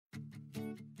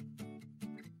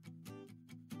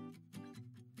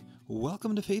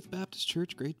Welcome to Faith Baptist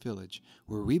Church, Great Village,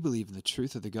 where we believe in the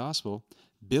truth of the gospel,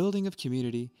 building of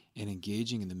community, and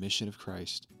engaging in the mission of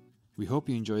Christ. We hope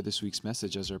you enjoy this week's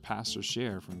message as our pastors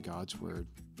share from God's Word.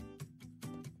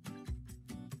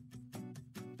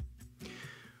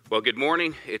 Well, good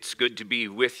morning. It's good to be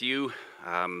with you,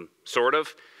 sort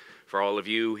of, for all of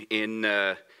you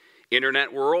in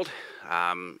internet world.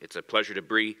 It's a pleasure to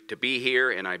be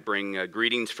here, and I bring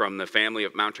greetings from the family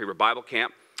of Mount Tabor Bible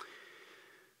Camp.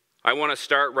 I want to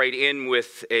start right in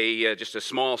with just a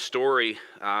small story.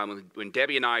 When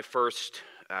Debbie and I first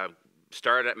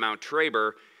started at Mount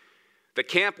Tabor, the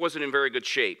camp wasn't in very good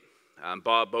shape.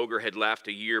 Bob Boger had left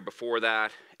a year before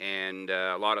that, and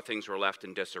a lot of things were left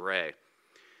in disarray.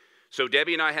 So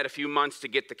Debbie and I had a few months to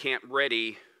get the camp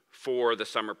ready for the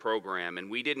summer program, and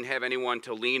we didn't have anyone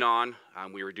to lean on.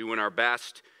 We were doing our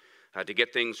best to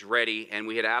get things ready, and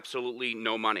we had absolutely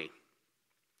no money.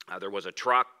 There was a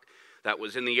truck that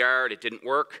was in the yard. It didn't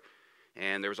work,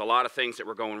 and there was a lot of things that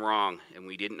were going wrong, and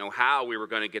we didn't know how we were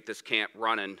going to get this camp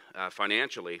running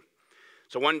financially.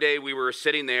 So one day we were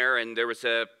sitting there, and there was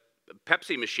a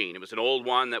Pepsi machine. It was an old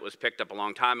one that was picked up a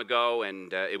long time ago,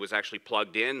 and it was actually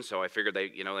plugged in, so I figured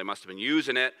they must have been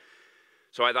using it.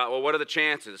 So I thought, well, what are the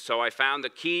chances? So I found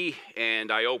the key,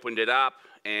 and I opened it up,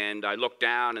 and I looked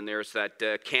down, and there's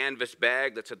that canvas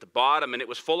bag that's at the bottom, and it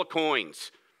was full of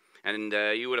coins. And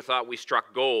you would have thought we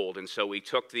struck gold. And so we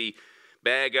took the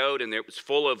bag out, and it was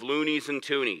full of loonies and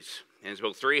toonies. And it's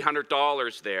about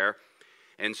 $300 there.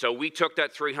 And so we took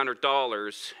that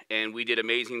 $300, and we did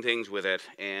amazing things with it.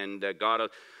 And God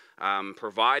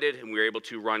provided, and we were able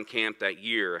to run camp that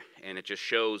year. And it just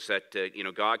shows that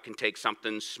God can take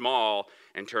something small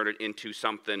and turn it into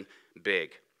something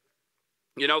big.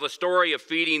 You know, the story of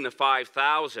feeding the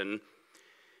 5,000,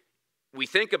 we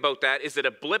think about that, is it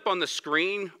a blip on the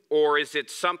screen or is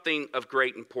it something of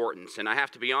great importance? And I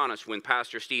have to be honest, when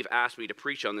Pastor Steve asked me to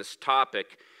preach on this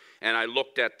topic and I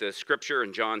looked at the scripture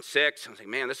in John 6, I was like,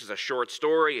 man, this is a short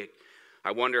story.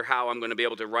 I wonder how I'm going to be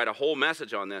able to write a whole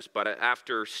message on this. But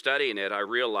after studying it, I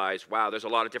realized, wow, there's a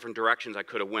lot of different directions I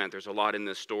could have went. There's a lot in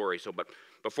this story. But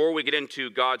before we get into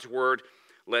God's Word,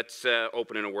 let's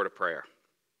open in a word of prayer.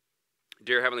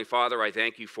 Dear Heavenly Father, I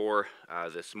thank you for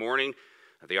this morning,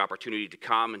 the opportunity to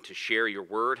come and to share your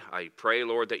word. I pray,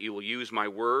 Lord, that you will use my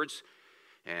words,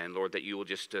 and Lord, that you will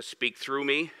just speak through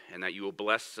me, and that you will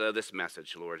bless this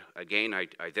message, Lord. Again, I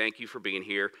thank you for being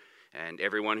here, and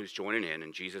everyone who's joining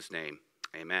in Jesus' name,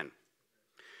 amen.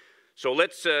 So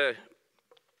let's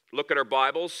look at our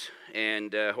Bibles,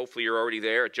 and hopefully you're already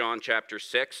there at John chapter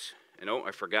 6. And oh,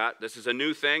 I forgot, this is a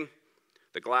new thing.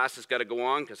 The glasses got to go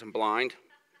on because I'm blind.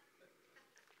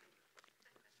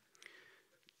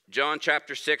 John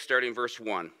chapter 6, starting verse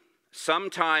 1.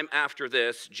 Sometime after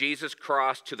this, Jesus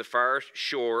crossed to the far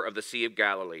shore of the Sea of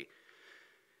Galilee.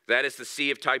 That is the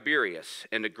Sea of Tiberias,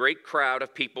 and a great crowd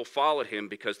of people followed him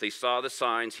because they saw the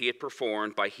signs he had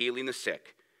performed by healing the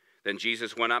sick. Then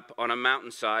Jesus went up on a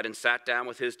mountainside and sat down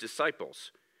with his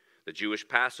disciples. The Jewish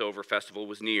Passover festival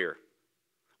was near.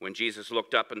 When Jesus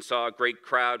looked up and saw a great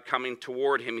crowd coming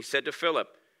toward him, he said to Philip,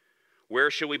 "Where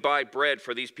shall we buy bread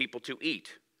for these people to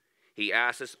eat?" He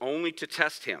asked us only to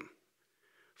test him,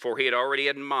 for he had already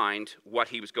had in mind what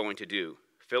he was going to do.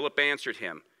 Philip answered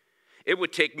him, "It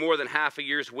would take more than half a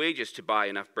year's wages to buy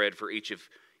enough bread for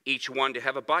each one to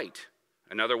have a bite."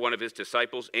 Another one of his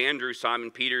disciples, Andrew,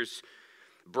 Simon Peter's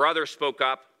brother, spoke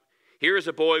up, "Here is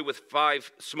a boy with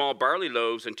 5 small barley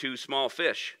loaves and 2 small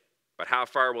fish. But how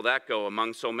far will that go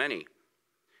among so many?"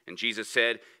 And Jesus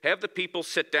said, "Have the people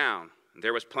sit down."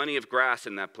 There was plenty of grass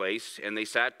in that place, and they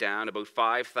sat down. About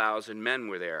 5,000 men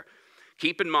were there.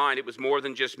 Keep in mind, it was more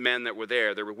than just men that were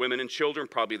there. There were women and children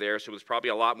probably there, so it was probably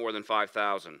a lot more than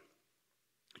 5,000.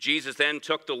 Jesus then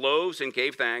took the loaves and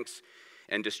gave thanks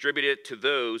and distributed it to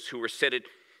those who were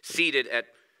seated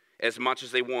at as much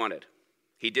as they wanted.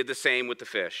 He did the same with the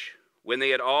fish. When they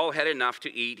had all had enough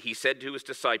to eat, he said to his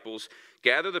disciples,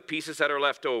 "Gather the pieces that are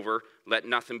left over, let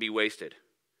nothing be wasted."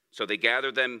 So they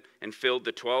gathered them and filled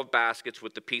the 12 baskets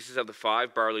with the pieces of the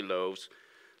 5 barley loaves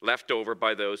left over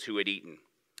by those who had eaten.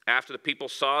 After the people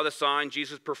saw the sign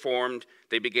Jesus performed,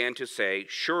 they began to say,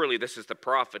 "Surely this is the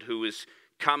prophet who is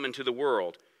come into the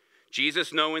world."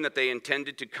 Jesus, knowing that they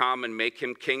intended to come and make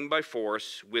him king by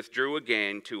force, withdrew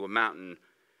again to a mountain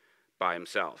by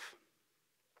himself.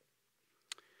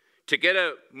 To get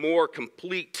a more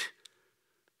complete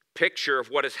picture of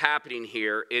what is happening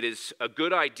here, it is a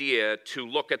good idea to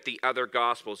look at the other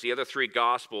Gospels, the other 3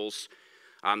 Gospels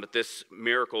that this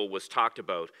miracle was talked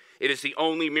about. It is the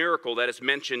only miracle that is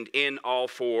mentioned in all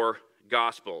 4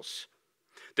 Gospels.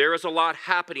 There is a lot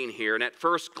happening here, and at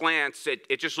first glance,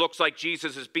 it just looks like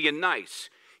Jesus is being nice.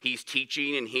 He's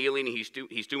teaching and healing, he's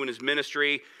doing his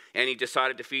ministry, and he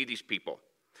decided to feed these people.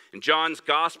 And John's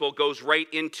gospel goes right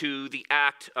into the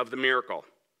act of the miracle.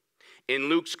 In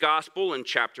Luke's gospel, in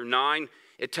chapter 9,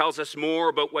 it tells us more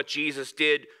about what Jesus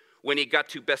did when he got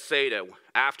to Bethsaida.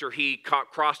 After he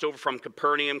crossed over from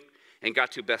Capernaum and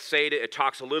got to Bethsaida, it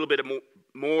talks a little bit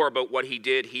more about what he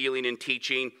did, healing and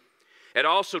teaching. It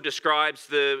also describes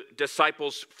the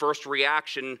disciples' first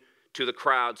reaction to the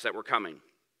crowds that were coming.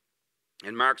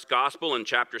 In Mark's gospel, in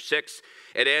chapter 6,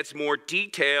 it adds more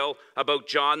detail about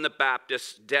John the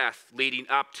Baptist's death leading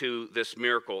up to this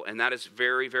miracle, and that is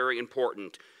very, very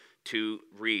important to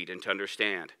read and to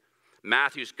understand.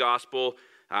 Matthew's gospel,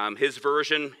 his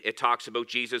version, it talks about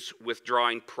Jesus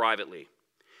withdrawing privately.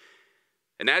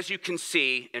 And as you can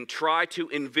see, and try to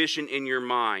envision in your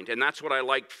mind, and that's what I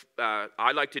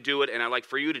like to do it, and I like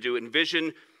for you to do it,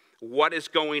 envision what is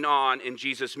going on in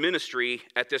Jesus' ministry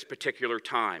at this particular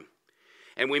time.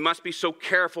 And we must be so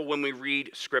careful when we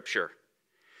read Scripture.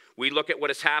 We look at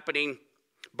what is happening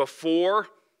before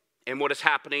and what is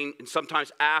happening and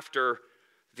sometimes after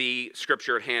the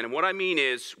Scripture at hand. And what I mean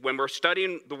is, when we're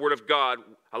studying the Word of God,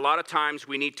 a lot of times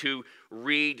we need to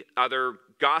read other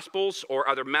Gospels or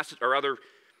other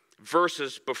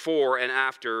verses before and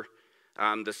after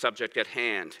the subject at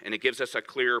hand. And it gives us a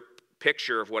clear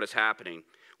picture of what is happening.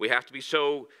 We have to be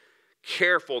so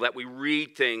careful that we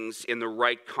read things in the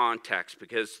right context,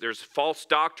 because there's false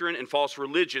doctrine and false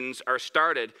religions are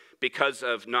started because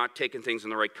of not taking things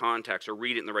in the right context or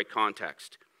read it in the right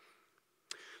context.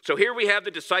 So here we have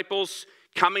the disciples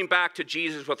coming back to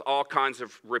Jesus with all kinds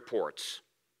of reports.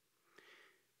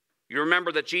 You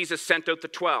remember that Jesus sent out the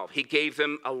 12. He gave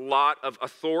them a lot of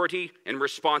authority and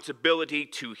responsibility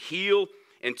to heal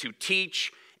and to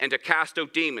teach and to cast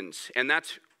out demons. And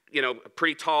that's, a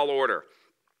pretty tall order.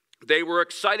 They were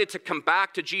excited to come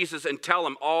back to Jesus and tell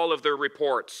him all of their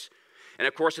reports. And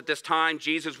of course, at this time,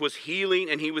 Jesus was healing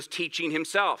and he was teaching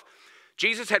himself.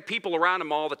 Jesus had people around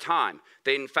him all the time.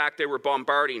 In fact, they were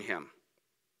bombarding him.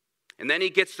 And then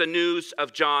he gets the news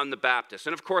of John the Baptist.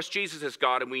 And of course, Jesus is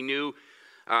God, and we know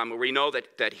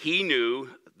that he knew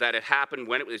that it happened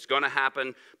when it was going to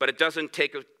happen, but it doesn't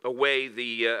take away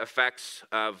the effects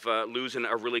of losing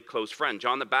a really close friend.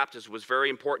 John the Baptist was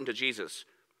very important to Jesus.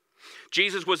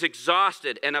 Jesus was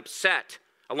exhausted and upset,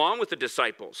 along with the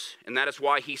disciples, and that is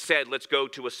why he said, let's go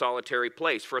to a solitary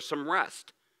place for some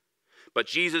rest. But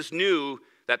Jesus knew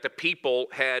that the people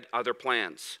had other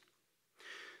plans.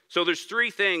 So there's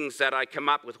three things that I come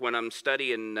up with when I'm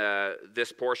studying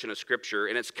this portion of Scripture,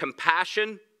 and it's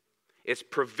compassion, it's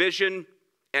provision,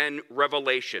 and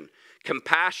revelation.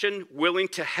 Compassion, willing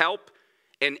to help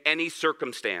in any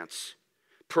circumstance.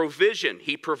 Provision,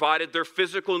 he provided their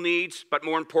physical needs, but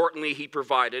more importantly, he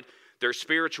provided their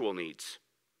spiritual needs.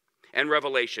 And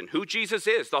revelation, who Jesus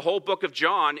is. The whole book of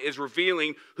John is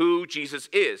revealing who Jesus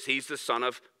is. He's the Son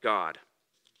of God.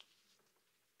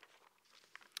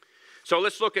 So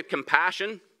let's look at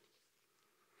compassion.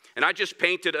 And I just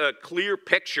painted a clear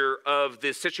picture of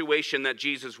the situation that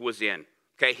Jesus was in,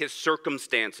 okay, his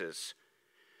circumstances.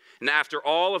 And after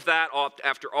all of that,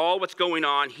 after all what's going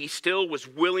on, he still was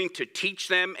willing to teach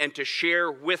them and to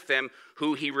share with them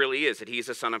who he really is, that he's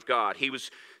the Son of God. He was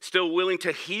still willing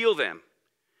to heal them.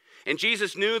 And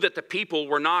Jesus knew that the people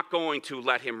were not going to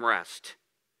let him rest.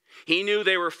 He knew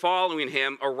they were following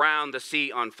him around the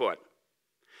sea on foot.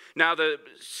 Now, the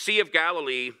Sea of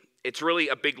Galilee, it's really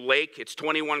a big lake. It's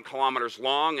 21 kilometers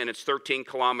long and it's 13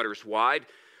 kilometers wide.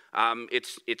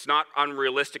 It's not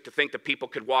unrealistic to think that people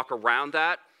could walk around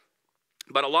that.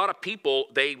 But a lot of people,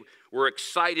 they were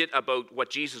excited about what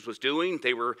Jesus was doing.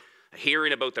 They were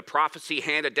hearing about the prophecy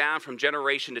handed down from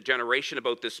generation to generation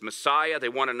about this Messiah. They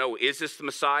want to know, is this the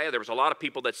Messiah? There was a lot of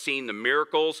people that seen the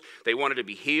miracles. They wanted to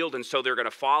be healed, and so they're going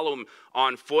to follow him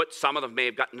on foot. Some of them may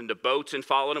have gotten into boats and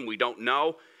followed him. We don't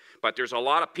know. But there's a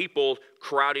lot of people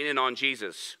crowding in on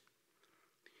Jesus.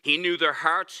 He knew their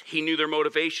hearts. He knew their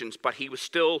motivations, but he was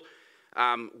still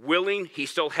willing. He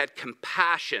still had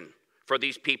compassion for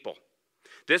these people.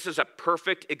 This is a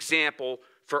perfect example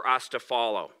for us to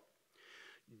follow.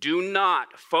 Do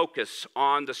not focus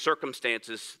on the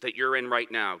circumstances that you're in right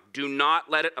now. Do not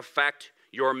let it affect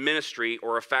your ministry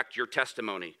or affect your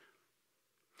testimony.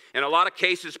 In a lot of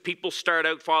cases, people start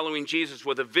out following Jesus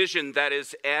with a vision that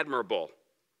is admirable.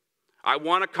 I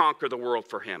want to conquer the world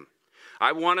for him.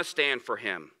 I want to stand for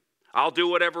him. I'll do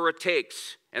whatever it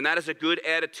takes. And that is a good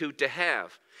attitude to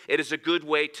have. It is a good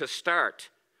way to start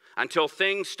until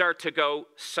things start to go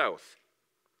south,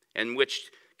 in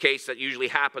which case that usually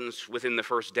happens within the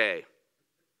first day.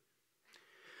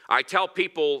 I tell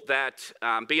people that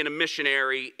being a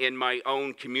missionary in my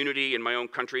own community, in my own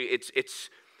country,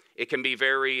 it can be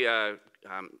very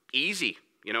easy.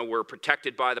 You know, we're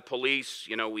protected by the police.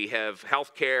 You know, we have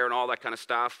health care and all that kind of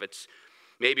stuff. It's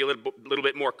maybe a little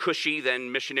bit more cushy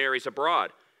than missionaries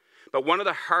abroad. But one of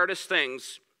the hardest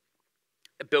things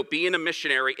about being a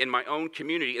missionary in my own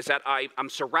community is that I'm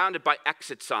surrounded by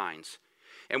exit signs.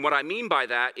 And what I mean by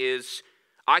that is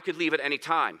I could leave at any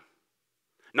time.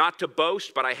 Not to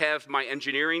boast, but I have my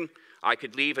engineering. I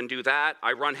could leave and do that.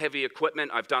 I run heavy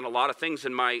equipment. I've done a lot of things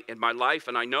in my life,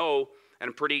 and I know and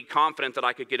I'm pretty confident that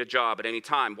I could get a job at any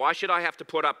time. Why should I have to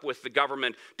put up with the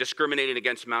government discriminating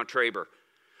against Mount Tabor?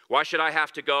 Why should I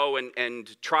have to go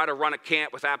and try to run a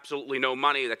camp with absolutely no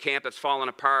money, the camp that's fallen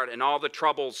apart, and all the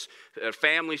troubles,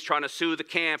 families trying to sue the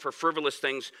camp for frivolous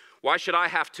things? Why should I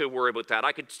have to worry about that?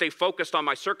 I could stay focused on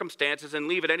my circumstances and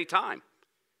leave at any time.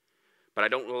 But I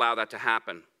don't allow that to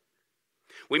happen.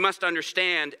 We must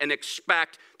understand and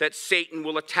expect that Satan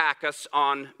will attack us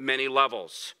on many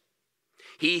levels.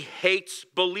 He hates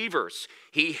believers.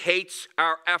 He hates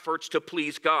our efforts to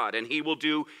please God, and he will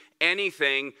do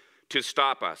anything to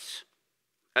stop us,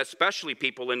 especially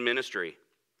people in ministry.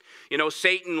 You know,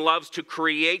 Satan loves to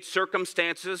create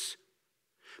circumstances,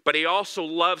 but he also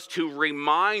loves to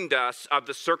remind us of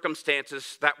the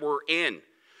circumstances that we're in,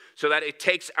 so that it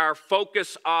takes our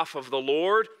focus off of the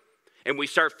Lord, and we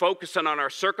start focusing on our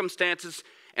circumstances,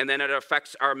 and then it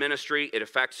affects our ministry, it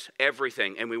affects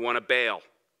everything, and we want to bail,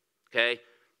 okay?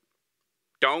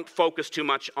 Don't focus too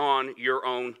much on your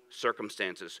own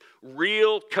circumstances.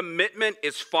 Real commitment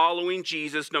is following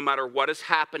Jesus no matter what is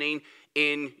happening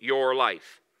in your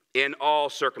life, in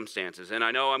all circumstances. And I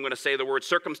know I'm going to say the word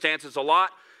circumstances a lot,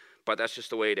 but that's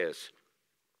just the way it is.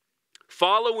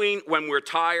 Following when we're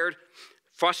tired,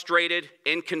 frustrated,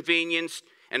 inconvenienced,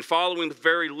 and following with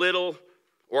very little,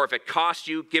 or if it costs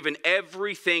you, giving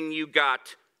everything you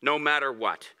got no matter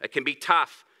what. It can be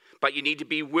tough, but you need to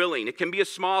be willing. It can be a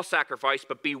small sacrifice,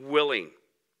 but be willing.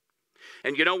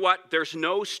 And you know what? There's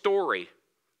no story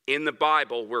in the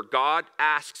Bible where God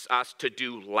asks us to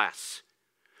do less,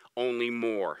 only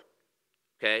more.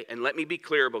 Okay? And let me be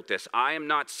clear about this. I am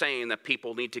not saying that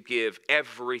people need to give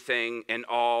everything and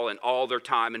all their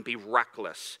time and be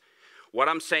reckless. What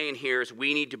I'm saying here is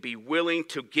we need to be willing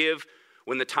to give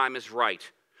when the time is right,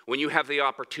 when you have the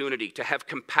opportunity to have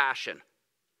compassion,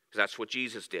 because that's what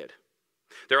Jesus did.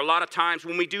 There are a lot of times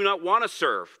when we do not want to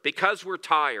serve because we're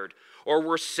tired, or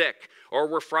we're sick, or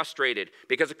we're frustrated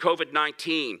because of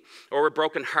COVID-19, or we're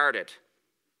brokenhearted.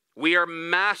 We are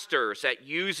masters at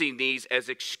using these as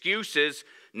excuses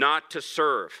not to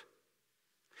serve.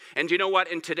 And you know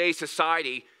what? In today's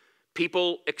society,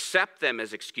 people accept them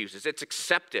as excuses. It's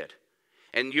accepted.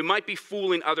 And you might be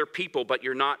fooling other people, but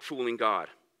you're not fooling God.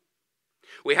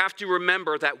 We have to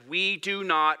remember that we do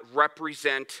not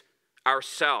represent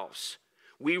ourselves.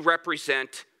 We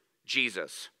represent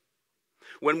Jesus.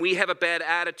 When we have a bad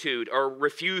attitude or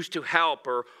refuse to help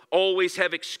or always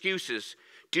have excuses,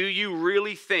 do you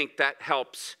really think that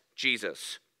helps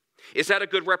Jesus? Is that a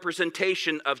good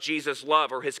representation of Jesus'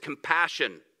 love or his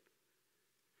compassion?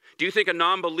 Do you think a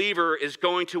non-believer is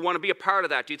going to want to be a part of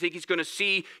that? Do you think he's going to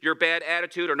see your bad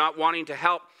attitude or not wanting to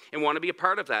help and want to be a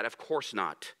part of that? Of course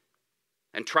not.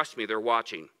 And trust me, they're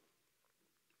watching.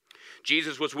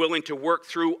 Jesus was willing to work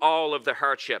through all of the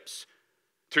hardships,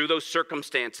 through those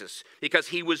circumstances, because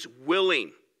he was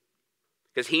willing,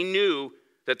 because he knew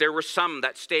that there were some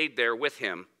that stayed there with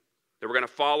him, that were going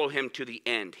to follow him to the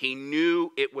end. He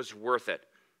knew it was worth it.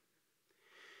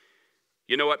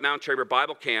 You know what, Mount Tabor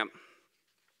Bible Camp,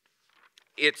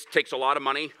 it takes a lot of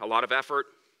money, a lot of effort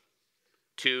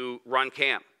to run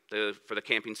camp for the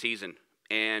camping season.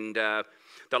 And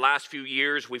the last few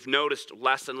years, we've noticed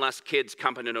less and less kids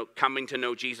coming to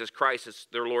know Jesus Christ as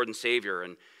their Lord and Savior.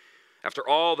 And after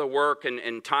all the work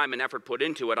and time and effort put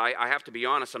into it, I have to be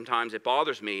honest, sometimes it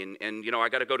bothers me. And you know, I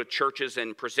got to go to churches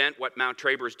and present what Mount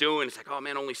Tabor is doing. It's like, oh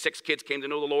man, only 6 kids came to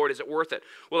know the Lord. Is it worth it?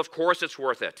 Well, of course it's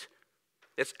worth it.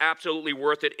 It's absolutely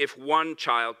worth it if one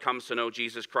child comes to know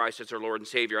Jesus Christ as their Lord and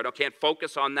Savior. I can't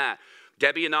focus on that.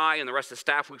 Debbie and I and the rest of the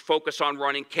staff, we focus on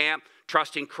running camp,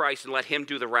 trusting Christ, and let him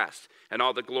do the rest. And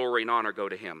all the glory and honor go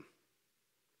to him.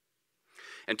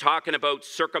 And talking about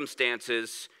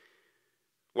circumstances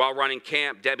while running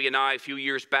camp, Debbie and I, a few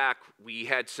years back, we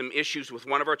had some issues with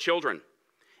one of our children.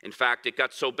 In fact, it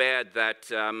got so bad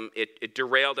that it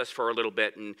derailed us for a little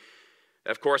bit. And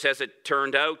of course, as it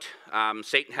turned out,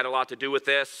 Satan had a lot to do with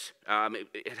this.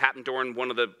 It happened during one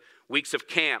of the weeks of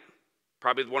camp,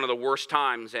 probably one of the worst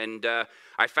times. And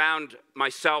I found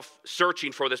myself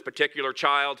searching for this particular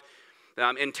child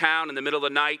in town in the middle of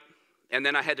the night. and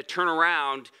then I had to turn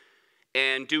around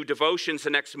and do devotions the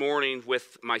next morning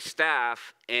with my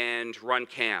staff and run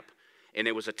camp. And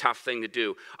it was a tough thing to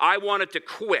do. I wanted to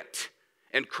quit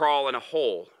and crawl in a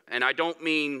hole. And I don't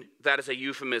mean that as a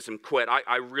euphemism, quit.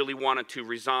 I really wanted to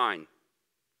resign.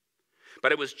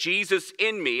 But it was Jesus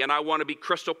in me, and I want to be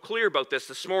crystal clear about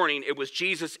this morning. It was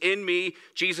Jesus in me,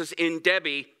 Jesus in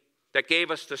Debbie, that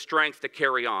gave us the strength to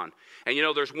carry on. And you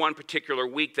know, there's one particular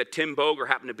week that Tim Boger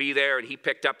happened to be there, and he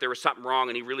picked up there was something wrong,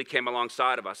 and he really came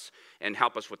alongside of us and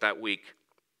helped us with that week.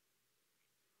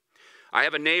 I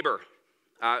have a neighbor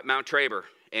at Mount Traber,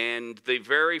 and the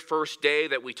very first day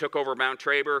that we took over Mount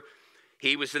Traber,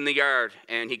 he was in the yard,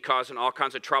 and he causing all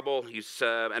kinds of trouble. He's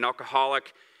an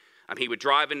alcoholic. He would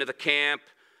drive into the camp,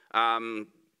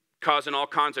 causing all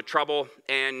kinds of trouble,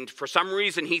 and for some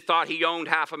reason he thought he owned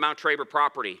half of Mount Traber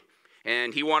property.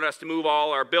 And he wanted us to move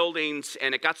all our buildings,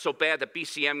 and it got so bad that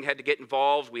BCM had to get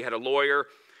involved. We had a lawyer,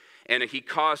 and he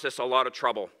caused us a lot of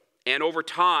trouble. And over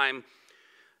time,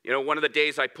 you know, one of the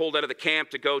days I pulled out of the camp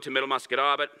to go to Middle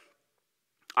Musquodoboit,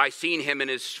 I seen him in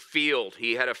his field.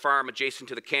 He had a farm adjacent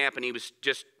to the camp, and he was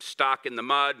just stuck in the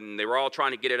mud, and they were all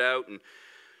trying to get it out. And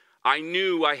I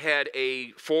knew I had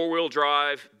a four-wheel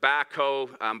drive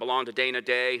backhoe, belonged to Dana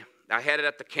Day. I had it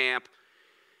at the camp.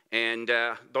 And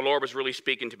the Lord was really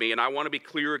speaking to me. And I want to be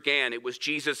clear again, it was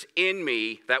Jesus in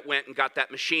me that went and got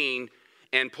that machine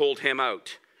and pulled him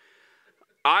out.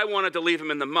 I wanted to leave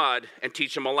him in the mud and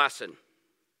teach him a lesson.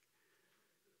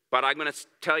 But I'm going to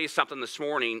tell you something this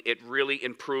morning. It really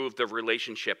improved the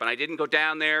relationship. And I didn't go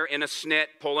down there in a snit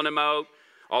pulling him out,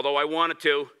 although I wanted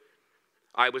to.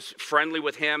 I was friendly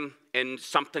with him, and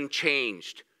something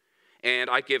changed. And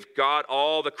I give God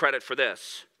all the credit for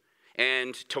this.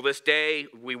 And till this day,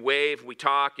 we wave, we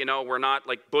talk, you know, we're not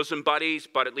like bosom buddies,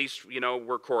 but at least, you know,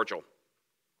 we're cordial.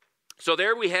 So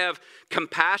there we have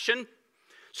compassion.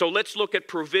 So let's look at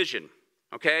provision,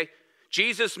 okay?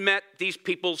 Jesus met these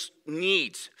people's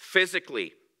needs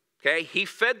physically, okay? He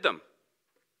fed them,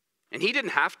 and he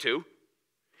didn't have to.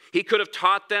 He could have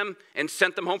taught them and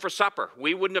sent them home for supper.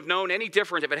 We wouldn't have known any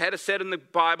different if it had said in the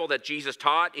Bible that Jesus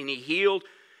taught and he healed,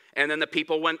 and then the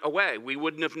people went away. We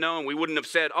wouldn't have known. We wouldn't have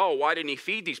said, oh, why didn't he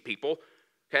feed these people?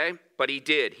 Okay? But he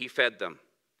did. He fed them.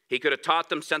 He could have taught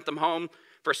them, sent them home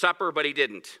for supper, but he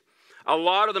didn't. A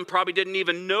lot of them probably didn't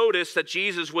even notice that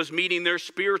Jesus was meeting their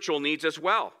spiritual needs as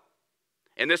well.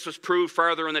 And this was proved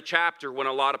further in the chapter when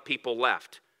a lot of people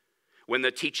left. When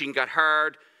the teaching got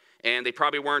hard and they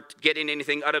probably weren't getting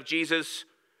anything out of Jesus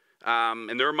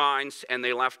in their minds, and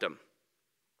they left him.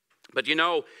 But you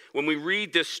know, when we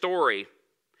read this story,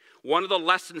 one of the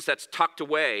lessons that's tucked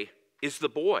away is the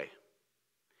boy.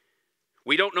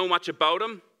 We don't know much about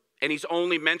him, and he's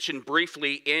only mentioned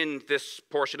briefly in this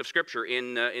portion of Scripture,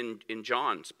 in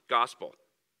John's Gospel.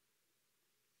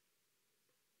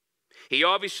 He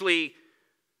obviously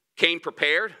came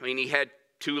prepared. I mean, he had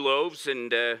 2 loaves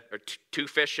and or 2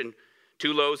 fish and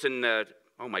 2 loaves and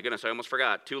oh my goodness, I almost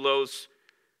forgot. 2 loaves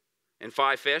and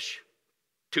 5 fish.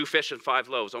 2 fish and 5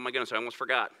 loaves. Oh my goodness, I almost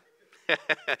forgot.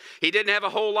 He didn't have a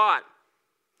whole lot.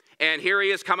 And here he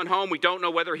is coming home. We don't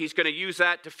know whether he's going to use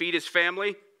that to feed his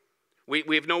family.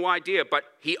 We have no idea, but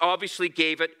he obviously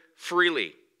gave it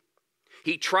freely.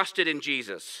 He trusted in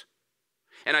Jesus.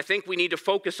 And I think we need to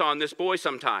focus on this boy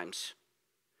sometimes,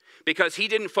 because he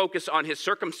didn't focus on his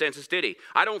circumstances, did he?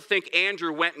 I don't think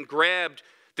Andrew went and grabbed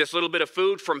this little bit of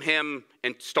food from him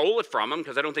and stole it from him,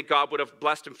 because I don't think God would have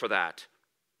blessed him for that.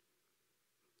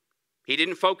 He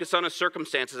didn't focus on his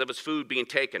circumstances of his food being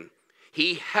taken.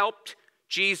 He helped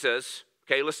Jesus,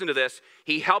 okay, listen to this.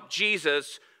 He helped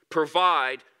Jesus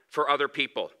provide for other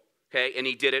people, okay, and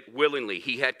he did it willingly.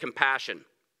 He had compassion.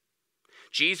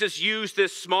 Jesus used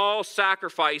this small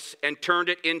sacrifice and turned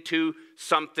it into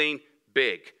something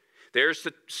big. There's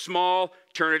the small,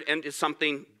 turn it into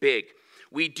something big.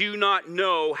 We do not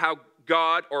know how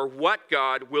God or what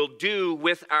God will do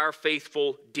with our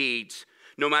faithful deeds,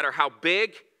 no matter how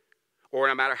big or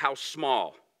no matter how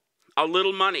small. A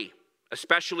little money,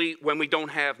 especially when we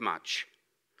don't have much.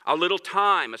 A little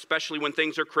time, especially when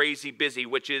things are crazy busy,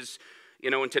 which is,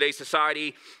 in today's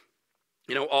society,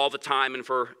 all the time and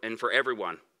for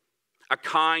everyone. A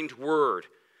kind word,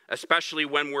 especially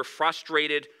when we're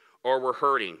frustrated or we're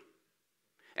hurting.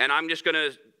 And I'm just going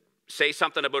to say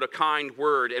something about a kind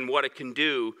word and what it can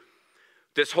do.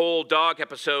 This whole dog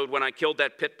episode, when I killed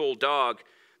that pit bull dog,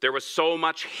 there was so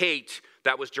much hate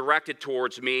that was directed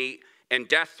towards me and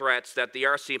death threats that the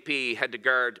RCMP had to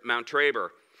guard Mount Traber.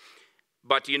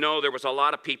 But there was a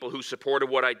lot of people who supported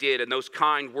what I did, and those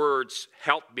kind words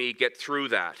helped me get through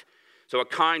that. So a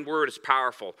kind word is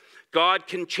powerful. God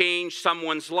can change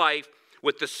someone's life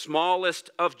with the smallest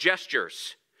of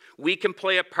gestures. We can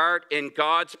play a part in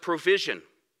God's provision,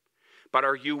 but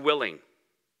are you willing?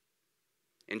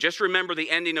 And just remember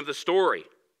the ending of the story.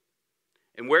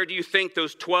 And where do you think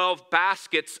those 12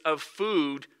 baskets of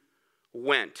food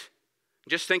went?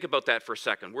 Just think about that for a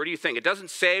second. Where do you think? It doesn't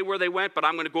say where they went, but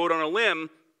I'm going to go out on a limb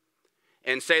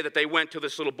and say that they went to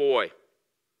this little boy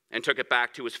and took it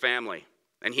back to his family.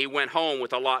 And he went home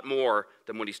with a lot more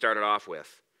than what he started off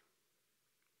with.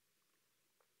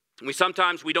 And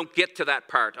sometimes we don't get to that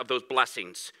part of those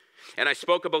blessings. And I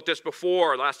spoke about this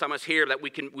before, last time I was here, that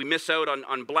we miss out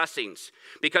on blessings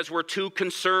because we're too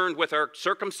concerned with our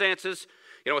circumstances,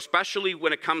 especially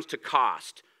when it comes to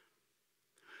cost.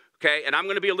 Okay, and I'm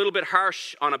going to be a little bit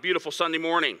harsh on a beautiful Sunday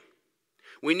morning.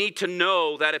 We need to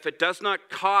know that if it does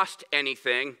not cost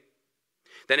anything,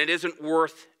 then it isn't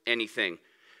worth anything.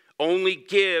 Only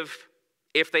give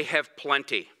if they have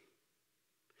plenty.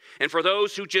 And for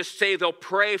those who just say they'll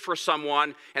pray for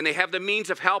someone and they have the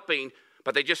means of helping,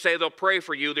 but they just say they'll pray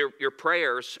for you, your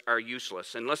prayers are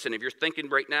useless. And listen, if you're thinking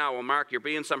right now, well, Mark, you're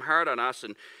being some hard on us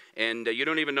and you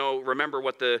don't even remember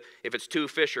if it's 2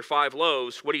 fish or 5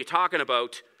 loaves, what are you talking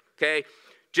about? Okay,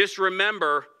 just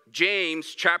remember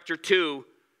James chapter 2,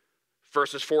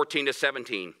 verses 14 to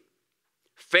 17.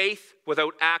 Faith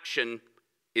without action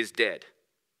is dead.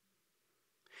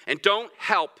 And don't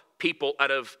help people out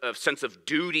of a sense of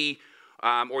duty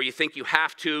or you think you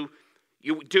have to.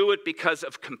 You do it because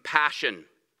of compassion,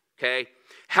 okay?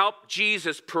 Help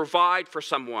Jesus provide for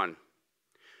someone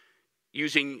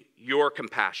using your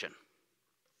compassion.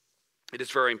 It is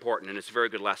very important, and it's a very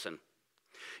good lesson.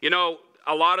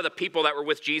 A lot of the people that were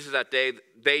with Jesus that day,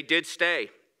 they did stay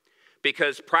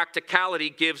because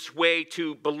practicality gives way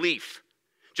to belief.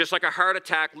 Just like a heart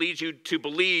attack leads you to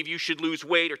believe you should lose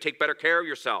weight or take better care of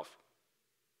yourself.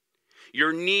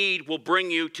 Your need will bring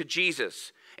you to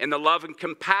Jesus, and the love and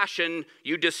compassion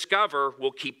you discover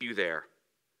will keep you there.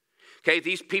 Okay,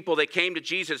 these people, they came to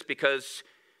Jesus because,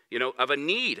 of a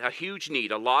need, a huge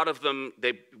need. A lot of them,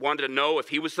 they wanted to know if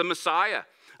he was the Messiah.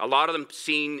 A lot of them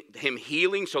seen him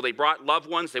healing, so they brought loved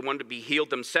ones. They wanted to be healed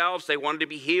themselves. They wanted to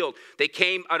be healed. They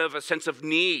came out of a sense of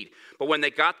need. But when they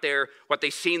got there, what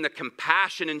they seen, the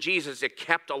compassion in Jesus, it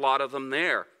kept a lot of them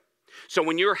there. So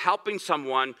when you're helping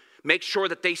someone, make sure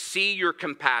that they see your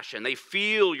compassion. They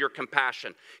feel your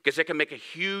compassion because it can make a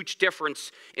huge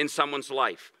difference in someone's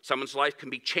life. Someone's life can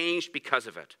be changed because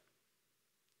of it.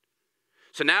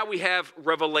 So now we have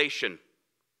revelation.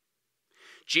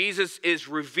 Jesus is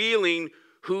revealing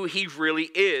who he really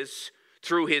is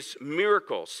through his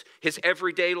miracles, his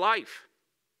everyday life.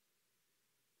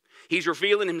 He's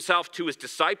revealing himself to his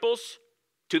disciples,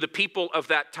 to the people of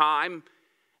that time,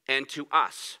 and to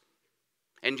us.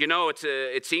 And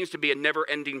it seems to be a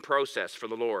never-ending process for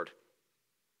the Lord.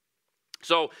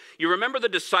 So you remember the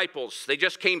disciples, they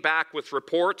just came back with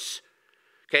reports,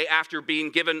 okay, after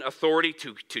being given authority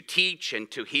to teach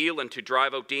and to heal and to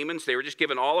drive out demons. They were just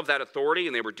given all of that authority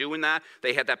and they were doing that.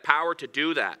 They had that power to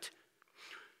do that.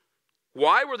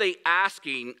 Why were they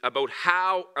asking about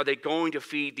how are they going to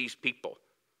feed these people?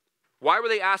 Why were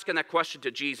they asking that question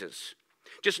to Jesus?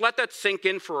 Just let that sink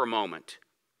in for a moment.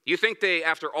 You think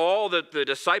after all that the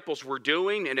disciples were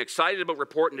doing and excited about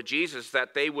reporting to Jesus,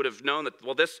 that they would have known that,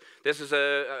 well, this is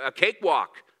a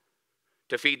cakewalk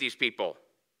to feed these people?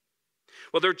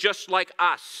 Well, they're just like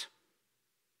us.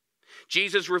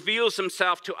 Jesus reveals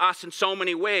himself to us in so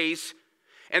many ways,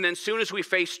 and then as soon as we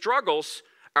face struggles,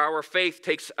 our faith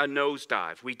takes a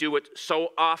nosedive. We do it so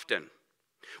often.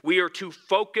 We are too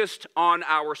focused on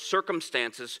our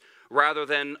circumstances rather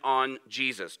than on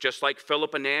Jesus, just like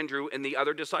Philip and Andrew and the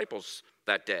other disciples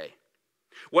that day.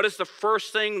 What is the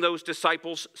first thing those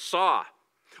disciples saw?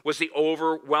 Was the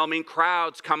overwhelming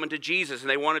crowds coming to Jesus, and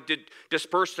they wanted to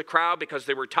disperse the crowd because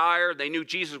they were tired. They knew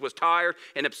Jesus was tired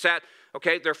and upset.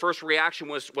 Okay, their first reaction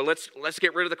was, well, let's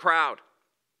get rid of the crowd.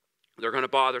 They're going to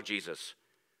bother Jesus.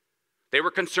 They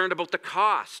were concerned about the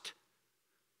cost.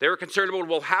 They were concerned about,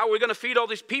 well, how are we going to feed all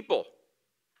these people?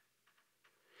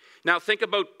 Now think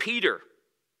about Peter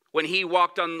when he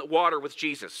walked on the water with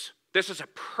Jesus. This is a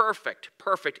perfect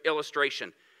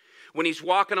illustration. When he's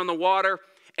walking on the water,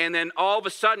 and then all of a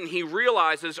sudden he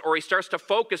realizes, or he starts to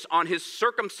focus on his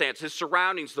circumstance, his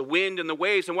surroundings, the wind and the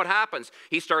waves, and what happens?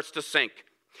 He starts to sink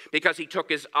because he took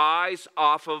his eyes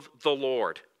off of the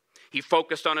Lord. He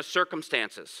focused on his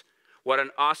circumstances. What an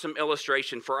awesome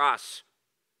illustration for us.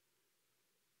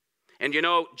 And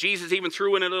Jesus even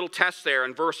threw in a little test there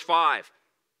in verse 5,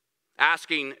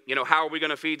 asking, how are we going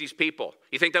to feed these people?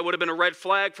 You think that would have been a red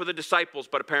flag for the disciples,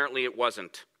 but apparently it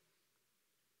wasn't.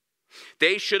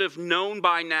 They should have known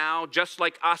by now, just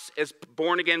like us as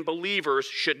born-again believers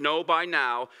should know by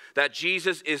now, that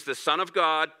Jesus is the Son of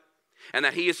God and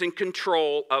that he is in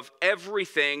control of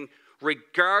everything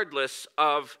regardless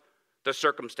of the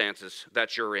circumstances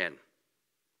that you're in.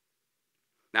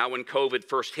 Now, when COVID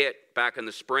first hit back in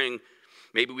the spring,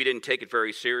 maybe we didn't take it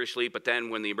very seriously, but then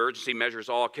when the emergency measures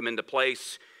all came into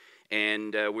place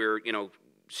and we're,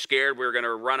 scared we were going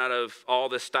to run out of all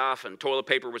this stuff and toilet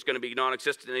paper was going to be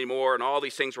non-existent anymore and all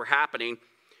these things were happening,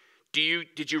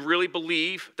 did you really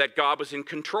believe that God was in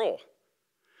control?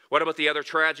 What about the other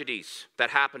tragedies that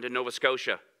happened in Nova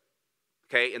Scotia,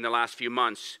 in the last few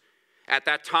months? At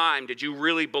that time, did you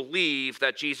really believe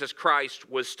that Jesus Christ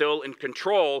was still in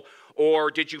control,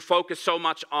 or did you focus so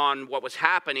much on what was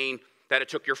happening that it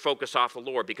took your focus off the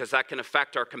Lord? Because that can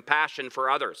affect our compassion for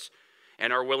others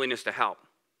and our willingness to help.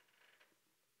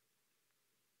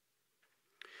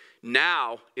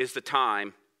 Now is the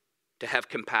time to have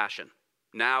compassion.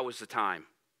 Now is the time.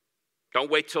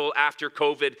 Don't wait till after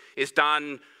COVID is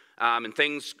done and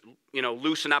things,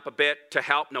 loosen up a bit to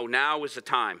help. No, now is the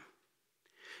time.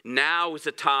 Now is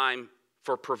the time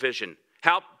for provision.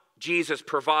 Help Jesus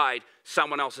provide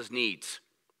someone else's needs.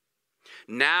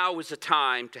 Now is the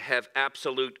time to have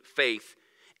absolute faith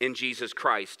in Jesus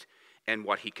Christ and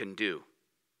what he can do.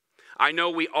 I know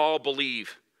we all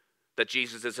believe that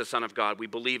Jesus is the Son of God. We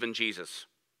believe in Jesus.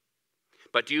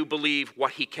 But do you believe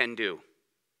what he can do?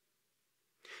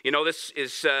 This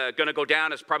is going to go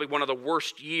down as probably one of the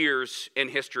worst years in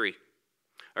history.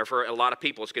 Or for a lot of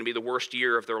people, it's going to be the worst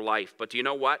year of their life. But do you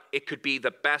know what? It could be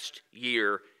the best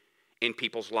year in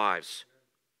people's lives.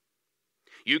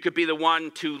 You could be the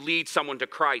one to lead someone to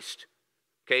Christ,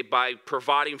 by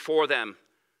providing for them,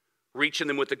 reaching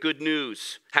them with the good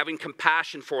news, having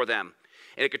compassion for them.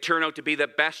 And it could turn out to be the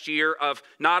best year of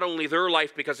not only their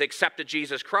life because they accepted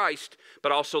Jesus Christ,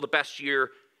 but also the best year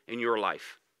in your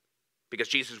life because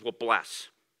Jesus will bless.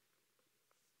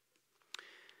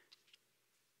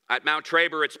 At Mount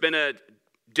Traber, it's been a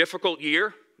difficult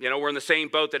year. We're in the same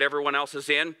boat that everyone else is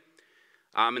in.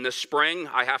 In the spring,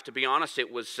 I have to be honest,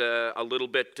 it was a little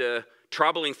bit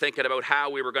troubling thinking about how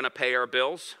we were going to pay our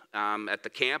bills at the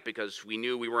camp because we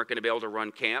knew we weren't going to be able to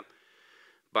run camp.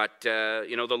 But,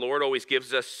 the Lord always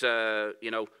gives us,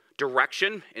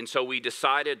 direction. And so we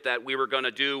decided that we were going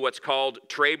to do what's called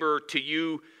Traber to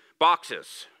You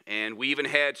boxes. And we even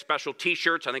had special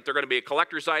T-shirts. I think they're going to be a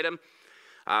collector's item.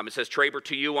 It says Traber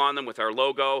to You on them with our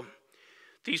logo.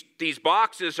 These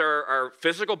boxes are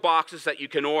physical boxes that you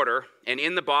can order. And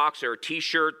in the box, there's a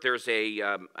T-shirt. There's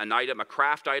an item, a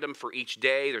craft item for each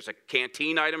day. There's a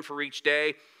canteen item for each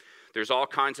day. There's all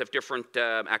kinds of different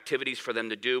activities for them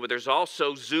to do, but there's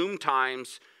also Zoom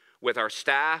times with our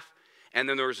staff, and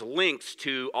then there's links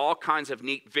to all kinds of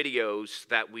neat videos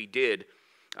that we did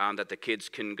that the kids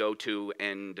can go to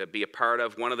and be a part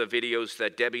of. One of the videos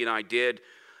that Debbie and I did,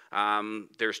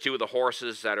 there's two of the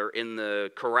horses that are in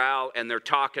the corral, and they're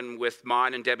talking with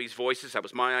mine and Debbie's voices. That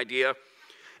was my idea,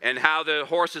 and how the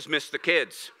horses miss the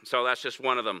kids. So that's just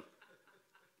one of them.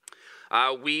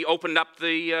 We opened up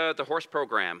the horse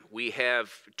program. We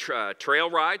have trail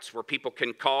rides where people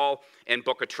can call and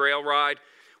book a trail ride.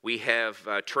 We have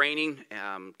training.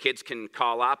 Kids can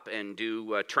call up and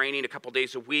do training a couple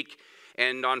days a week.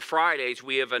 And on Fridays,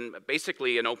 we have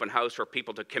basically an open house for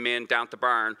people to come in down at the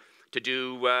barn to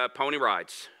do pony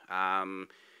rides. And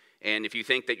if you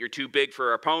think that you're too big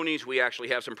for our ponies, we actually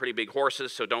have some pretty big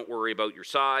horses, so don't worry about your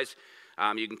size.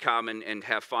 You can come and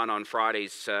have fun on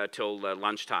Fridays till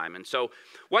lunchtime. And so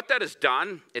what that has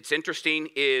done, it's interesting,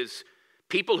 is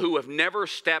people who have never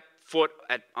stepped foot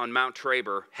on Mount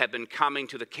Traber have been coming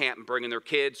to the camp and bringing their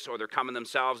kids, or they're coming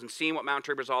themselves and seeing what Mount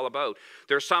Traber is all about.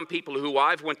 There are some people who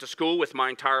I've went to school with my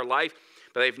entire life,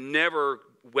 but they've never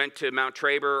went to Mount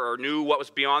Traber or knew what was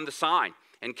beyond the sign.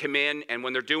 And come in, and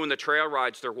when they're doing the trail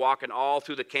rides, they're walking all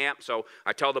through the camp. So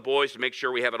I tell the boys to make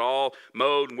sure we have it all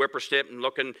mowed and whipper-stipped and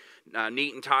looking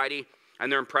neat and tidy.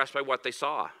 And they're impressed by what they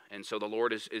saw. And so the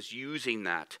Lord is using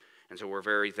that. And so we're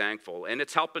very thankful. And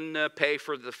it's helping pay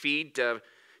for the feed, to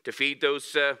feed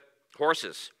those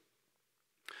horses.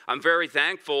 I'm very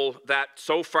thankful that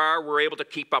so far we're able to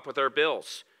keep up with our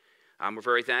bills. We're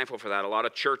very thankful for that. A lot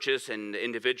of churches and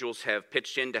individuals have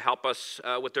pitched in to help us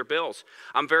with their bills.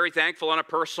 I'm very thankful on a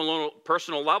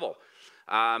personal level.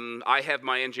 I have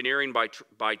my engineering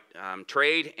by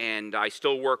trade, and I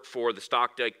still work for the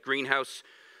Stockdyke Greenhouse,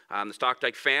 the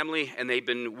Stockdyke family, and they've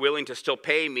been willing to still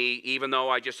pay me, even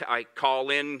though I call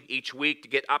in each week to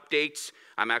get updates.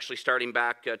 I'm actually starting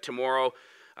back tomorrow.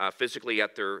 Physically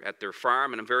at their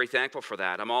farm, and I'm very thankful for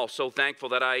that. I'm also thankful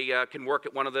that I can work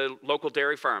at one of the local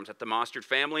dairy farms at the Mostert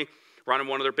family. running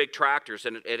one of their big tractors.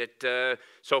 And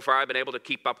so far I've been able to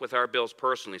keep up with our bills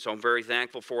personally, so I'm very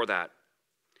thankful for that.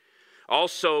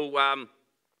 Also,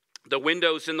 the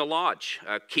windows in the lodge.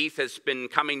 Keith has been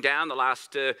coming down the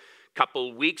last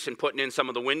couple weeks and putting in some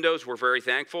of the windows. We're very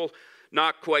thankful.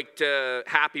 Not quite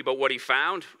happy about what he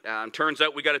found. Turns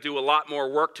out we got to do a lot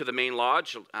more work to the main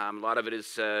lodge. A lot of it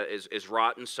is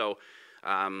rotten, so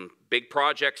big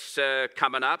projects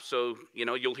coming up, so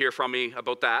you'll hear from me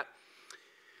about that.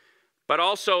 But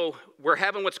also, we're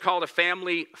having what's called a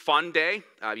Family Fun Day.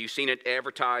 You've seen it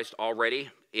advertised already.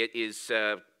 It is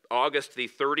August the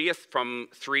 30th from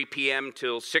 3 p.m.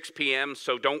 till 6 p.m.,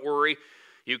 so don't worry.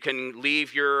 You can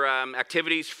leave your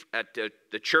activities at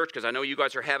the church, because I know you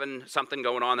guys are having something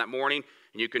going on that morning,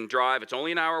 and you can drive. It's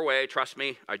only an hour away. Trust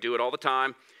me, I do it all the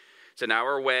time. It's an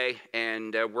hour away,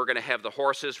 and we're going to have the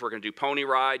horses. We're going to do pony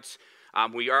rides.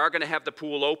 We are going to have the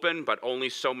pool open, but only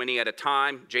so many at a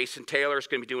time. Jason Taylor is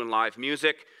going to be doing live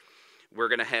music. We're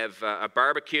going to have a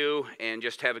barbecue and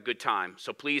just have a good time.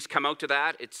 So please come out to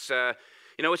that. It's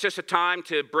it's just a time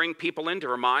to bring people in, to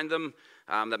remind them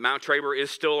that Mount Tabor is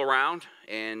still around,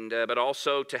 and but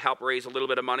also to help raise a little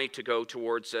bit of money to go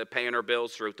towards paying our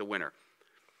bills throughout the winter.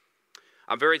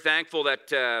 I'm very thankful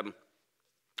that I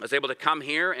was able to come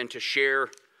here and to share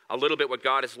a little bit what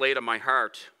God has laid on my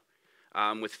heart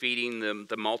with feeding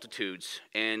the multitudes.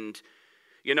 And,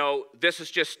 this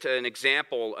is just an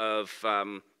example of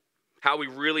how we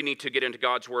really need to get into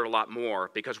God's Word a lot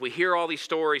more, because we hear all these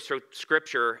stories through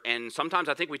Scripture, and sometimes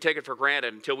I think we take it for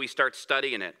granted until we start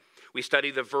studying it. We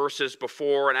study the verses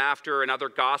before and after and other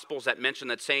Gospels that mention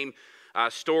that same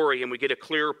story, and we get a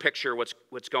clearer picture of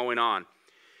what's going on.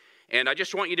 And I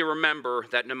just want you to remember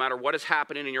that no matter what is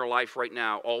happening in your life right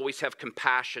now, always have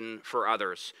compassion for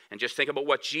others. And just think about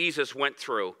what Jesus went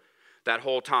through that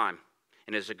whole time,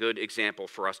 and is a good example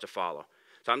for us to follow.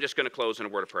 So I'm just going to close in a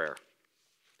word of prayer.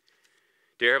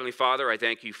 Dear Heavenly Father, I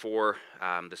thank you for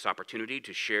this opportunity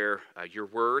to share your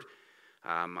word.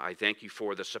 I thank you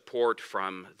for the support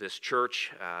from this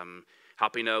church,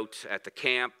 helping out at the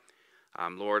camp.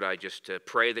 Lord, I just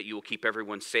pray that you will keep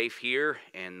everyone safe here,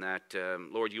 and that,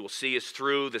 Lord, you will see us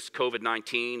through this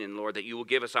COVID-19, and Lord, that you will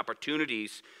give us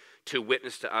opportunities to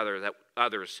witness to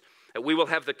others, that we will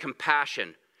have the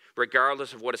compassion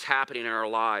regardless of what is happening in our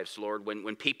lives, Lord. When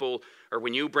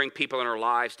you bring people in our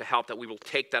lives to help, that we will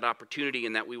take that opportunity,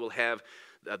 and that we will have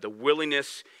the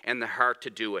willingness and the heart to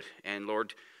do it. And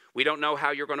Lord, we don't know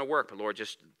how you're going to work, but Lord,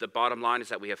 just the bottom line is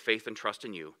that we have faith and trust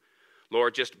in you.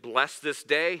 Lord, just bless this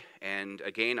day, and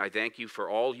again, I thank you for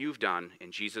all you've done.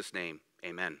 In Jesus' name,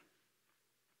 amen.